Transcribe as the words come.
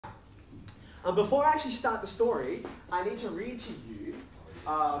Before I actually start the story, I need to read to you.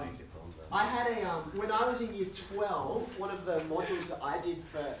 I had when I was in year 12, one of the modules that I did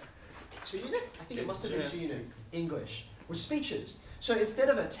for 2 unit, I think it must have been 2 unit, English, was speeches. So instead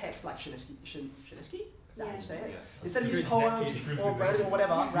of a text like Shinesky, is that how you say it? Instead of just poems or writing or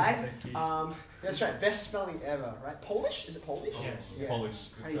whatever, right? That's right, best spelling ever, right? Polish? Is it Polish? Yeah. Polish.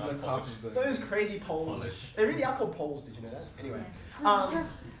 Crazy. Those crazy Poles. They really are called Poles, did you know that? Anyway.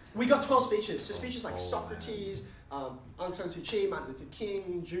 We got 12 speeches. So speeches like Socrates, Aung San Suu Kyi, Martin Luther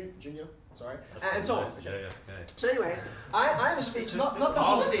King, Jr., sorry, and so on. Okay. So anyway, I have a speech, not the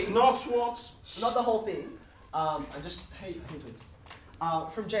whole thing. Not the whole thing. I just hate it.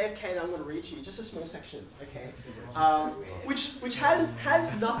 From JFK that I'm going to read to you, just a small section, okay? Which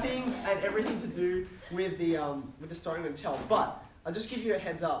has nothing and everything to do with the story I'm going to tell, but I'll just give you a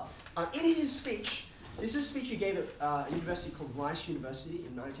heads up. In his speech, this is a speech he gave at a university called Rice University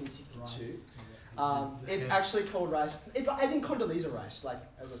in 1962. It's actually called Rice. It's as in Condoleezza Rice, like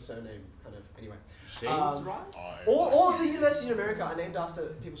as a surname, kind of. Anyway, Rice. All of the universities in America are named after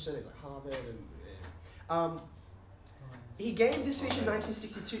people's surnames, like Harvard and. He gave this speech in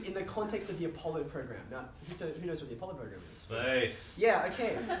 1962 in the context of the Apollo program. Now, who knows what the Apollo program is? Space. Yeah,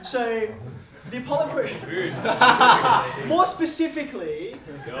 okay. So, the Apollo program... more specifically...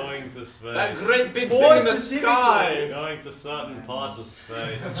 Going to space. That great big thing in the sky! Going to certain parts of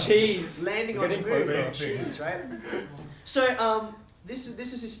space. Cheese. Landing on the moon. Cheese, right? So, this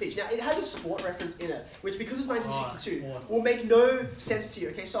is his speech. Now, it has a sport reference in it, which, because it's 1962, will make no sense to you,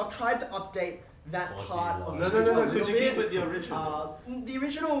 okay? So, I've tried to update that part of the speech. No, could you keep with the original? The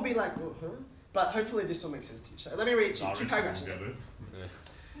original will be like, but hopefully this will make sense to you. So let me read two paragraphs.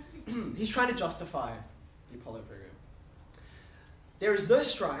 He's trying to justify the Apollo program. There is no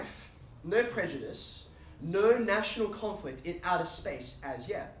strife, no prejudice, no national conflict in outer space as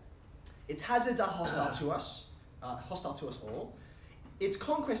yet. Its hazards are hostile to us all. Its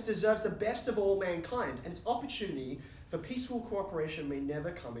conquest deserves the best of all mankind, and its opportunity for peaceful cooperation may never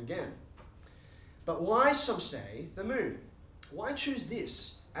come again. But why, some say, the moon? Why choose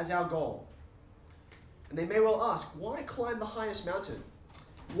this as our goal? And they may well ask, why climb the highest mountain?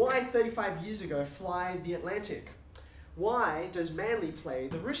 Why 35 years ago fly the Atlantic? Why does Manly play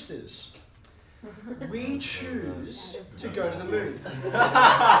the Roosters? We choose to go to the moon.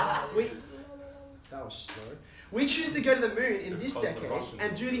 That was slow. We choose to go to the moon in this decade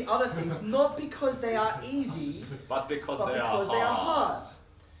and do the other things not because they are easy, but because they are hard.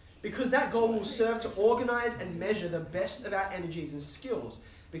 Because that goal will serve to organize and measure the best of our energies and skills.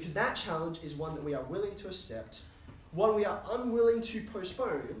 Because that challenge is one that we are willing to accept, one we are unwilling to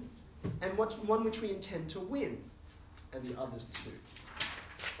postpone, and one which we intend to win. And the others too.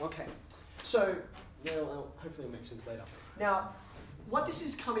 Okay, so, hopefully it'll make sense later. Now, what this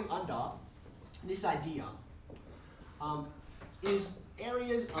is coming under, this idea, is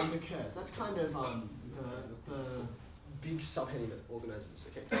areas under curves. That's kind of the big subheading that organizes,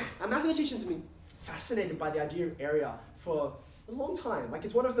 okay? And mathematicians have been fascinated by the idea of area for a long time. Like,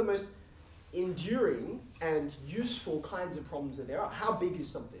 it's one of the most enduring and useful kinds of problems that there are. How big is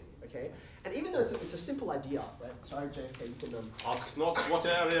something, okay? And even though it's a simple idea, right? Sorry, JFK, you can... Ask not what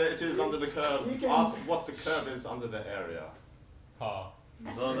area it is under the curve, ask what the curve is under the area.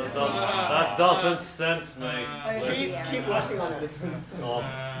 That doesn't sense, mate. Keep working on it.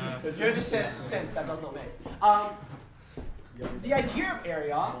 If you only sense, that does not make. The idea of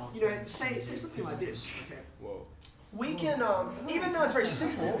area, say something like this. Okay. Whoa. We can, even though it's very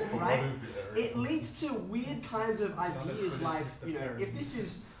simple, right? It leads to weird kinds of ideas like, if this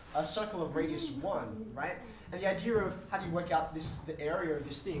is a circle of radius 1, right? And the idea of how do you work out the area of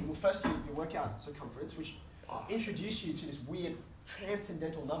this thing? Well, first you work out circumference, which introduce you to this weird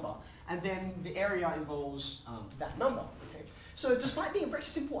transcendental number, and then the area involves that number. Okay. So despite being a very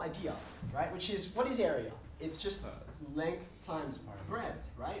simple idea, right, which is what is area? It's just length times breadth,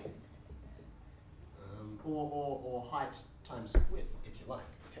 right? Or height times width, if you like.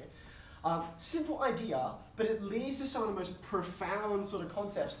 Okay. Simple idea, but it leads to some of the most profound sort of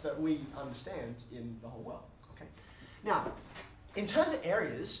concepts that we understand in the whole world. Okay. Now, in terms of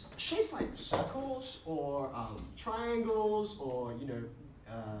areas, shapes like circles or triangles or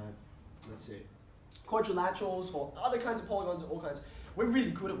let's see, quadrilaterals or other kinds of polygons, all kinds. We're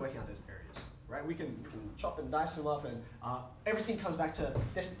really good at working out those areas. Right? We can chop and dice them up, and everything comes back to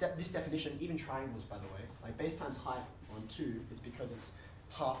this definition, even triangles, by the way. Like base times height on 2, it's because it's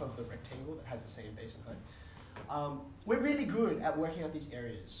half of the rectangle that has the same base and height. We're really good at working out these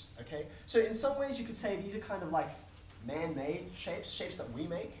areas, okay? So in some ways you could say these are kind of like man-made shapes that we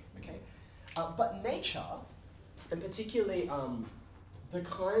make, okay? But nature, and particularly the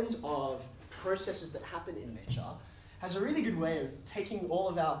kinds of processes that happen in nature, has a really good way of taking all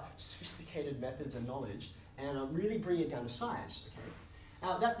of our sophisticated methods and knowledge and really bringing it down to size. Okay?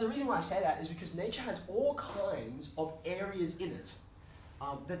 Now, the reason why I say that is because nature has all kinds of areas in it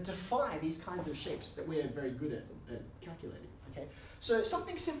that defy these kinds of shapes that we're very good at calculating. Okay? So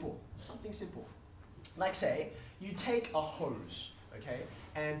something simple. Like say, you take a hose, okay,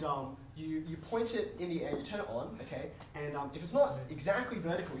 and you point it in the air, you turn it on, okay, and if it's not exactly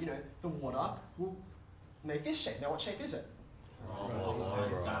vertical, you know, the water will make this shape. Now what shape is it?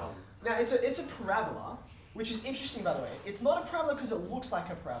 Now it's a parabola, which is interesting, by the way. It's not a parabola because it looks like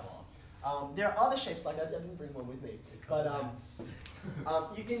a parabola. There are other shapes, like I didn't bring one with me, but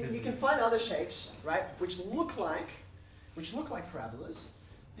you can find other shapes, right, which look like parabolas.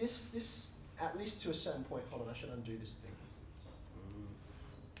 This at least to a certain point. Hold on, I should undo this thing.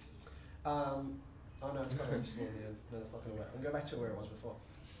 Oh no, it's got to be slow in the end. No, it's not going to work. I'll go back to where it was before.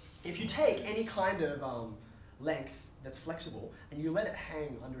 If you take any kind of length that's flexible and you let it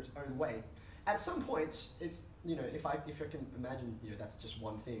hang under its own weight, at some points, it's, you know, if I can imagine, you know, that's just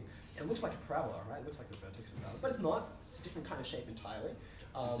one thing. It looks like a parabola, right? It looks like the vertex of a parabola, but it's not. It's a different kind of shape entirely,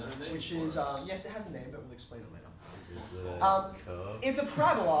 which is, yes, it has a name, but we'll explain it later. It's a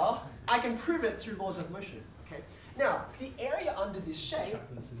parabola. I can prove it through laws of motion, okay? Now, the area under this shape,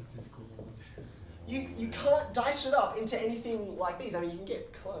 you can't dice it up into anything like these. I mean, you can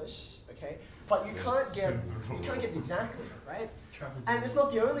get close, okay? But you can't get it exactly, right? And it's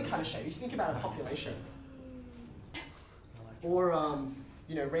not the only kind of shape. You think about a population, or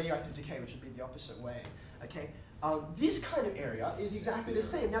you know, radioactive decay, which would be the opposite way, okay? This kind of area is exactly the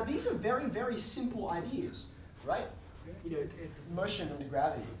same. Now, these are very, very simple ideas, right? You know, motion under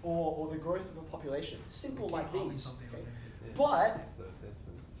gravity, or the growth of a population, simple like these. Okay? But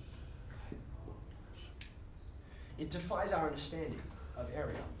it defies our understanding of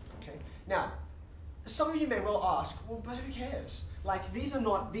area. Okay. Now, some of you may well ask, well, but who cares? Like these are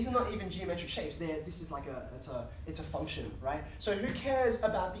not even geometric shapes. This is like it's a function, right? So who cares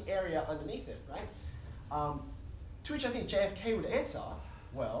about the area underneath it, right? To which I think JFK would answer,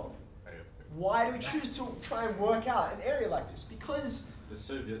 well, why do we choose to try and work out an area like this? Because the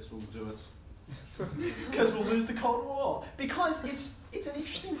Soviets will do it. Because we'll lose the Cold War. Because it's an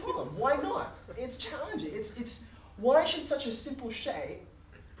interesting problem. Why not? It's challenging. It's why should such a simple shape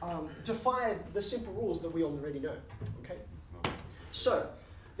defy the simple rules that we already know? Okay. So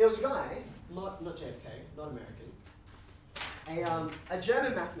there was a guy, not JFK, not American, a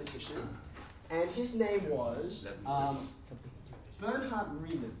German mathematician, and his name was Bernhard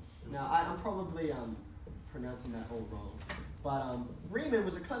Riemann. Now, I'm probably pronouncing that all wrong, but Riemann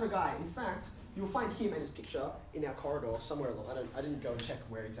was a clever guy. In fact, you'll find him and his picture in our corridor somewhere along. I didn't go and check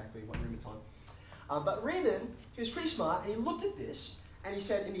where exactly, what room it's on. But Riemann, he was pretty smart, and he looked at this, and he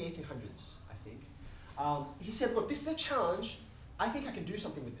said, in the 1800s, I think, he said, look, this is a challenge. I think I can do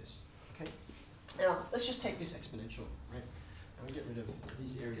something with this, okay? Now, let's just take this exponential, right? And we get rid of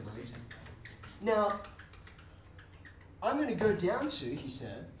these area lines. Now, I'm going to go down to, he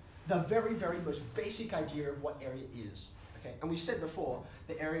said, the very, very most basic idea of what area is. Okay, and we said before,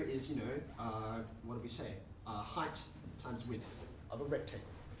 the area is, you know, what do we say? Height times width of a rectangle.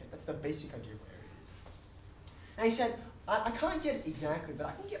 Okay, that's the basic idea of what area is. And he said, I can't get it exactly, but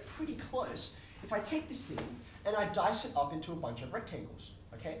I can get pretty close if I take this thing and I dice it up into a bunch of rectangles.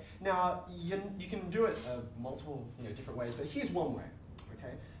 Okay, now you can do it multiple, different ways, but here's one way.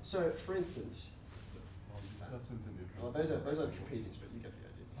 Okay, so for instance, those are trapeziums, but you get the idea.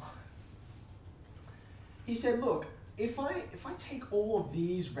 He said, look, if I take all of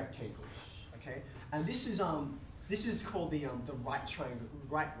these rectangles, okay, and this is called the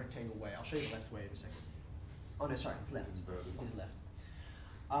right rectangle way. I'll show you the left way in a second. Oh no, sorry, it's left. It is left.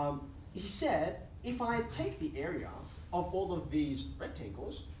 He said, if I take the area of all of these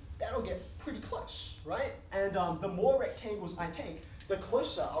rectangles, that'll get pretty close, right? And the more rectangles I take, the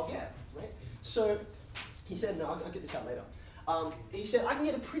closer I'll get, right? So he said, no, I'll get this out later. He said, I can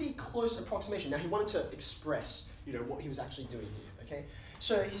get a pretty close approximation. Now he wanted to express, what he was actually doing here, okay?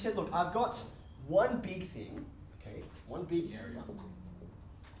 So he said, look, I've got one big thing, okay, one big area,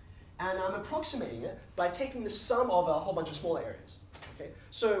 and I'm approximating it by taking the sum of a whole bunch of smaller areas, okay?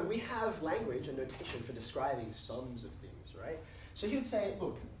 So we have language and notation for describing sums of things, right? So he would say,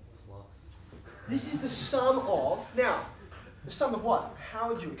 look, this is the sum of, now, the sum of what? How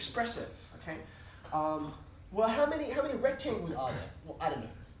would you express it, okay? Well, how many rectangles are there? Well, I don't know.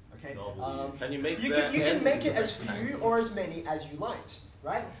 Okay. Can you make you can make it as few or as many as you liked,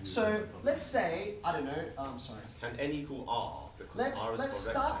 right? So let's say I don't know. Sorry. Can n equal r? Let's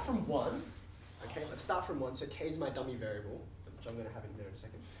start from 1. Okay. Let's start from 1. So k is my dummy variable, which I'm going to have in there in a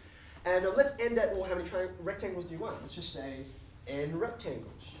second. And let's end at, well, how many rectangles do you want? Let's just say n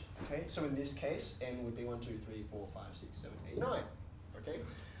rectangles. Okay, so in this case, n would be 1, 2, 3, 4, 5, 6, 7, 8, 9. Okay,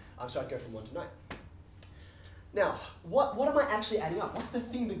 so I'd go from 1 to 9. Now, what am I actually adding up? What's the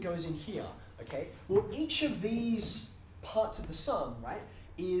thing that goes in here? Okay, well, each of these parts of the sum, right,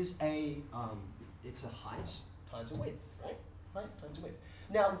 is it's a height times a width, right? Height times a width.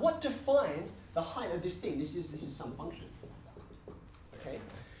 Now, what defines the height of this thing? This is some function. Okay.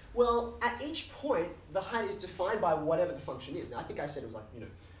 Well, at each point, the height is defined by whatever the function is. Now, I think I said it was like,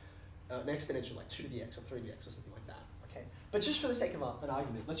 an exponential, like 2 to the x or 3 to the x or something like that. Okay. But just for the sake of an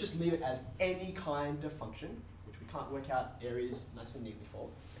argument, let's just leave it as any kind of function, which we can't work out areas nice and neatly for.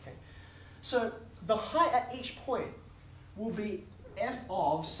 Okay. So the height at each point will be f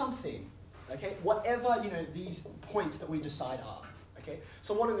of something. Okay. Whatever these points that we decide are. Okay.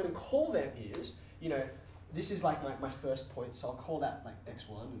 So what I'm going to call them is, this is like my first point, so I'll call that like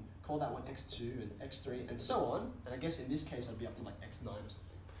x1, and call that one x2, and x3, and so on. And I guess in this case, I'd be up to like x9 or something.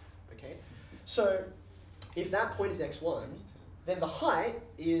 Okay? So if that point is x1, then the height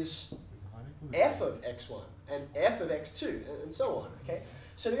is f of x1, and f of x2, and so on. Okay?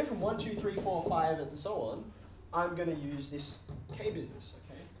 So to go from 1, 2, 3, 4, 5, and so on, I'm going to use this k business.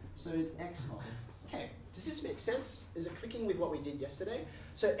 Okay? So it's x of k. Does this make sense? Is it clicking with what we did yesterday?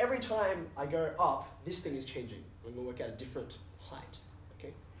 So every time I go up, this thing is changing. I'm going to work out a different height.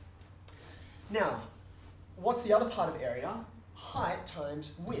 Okay. Now, what's the other part of area? Height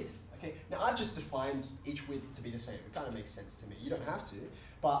times width. Okay. Now I've just defined each width to be the same. It kind of makes sense to me. You don't have to,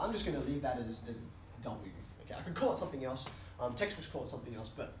 but I'm just going to leave that as W. Okay. I could call it something else. Textbooks call it something else,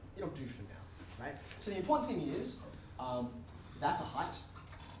 but it'll do for now. Right. So the important thing is that's a height.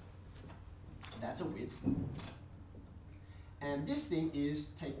 That's a width. And this thing is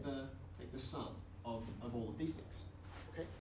take the sum of all of these things.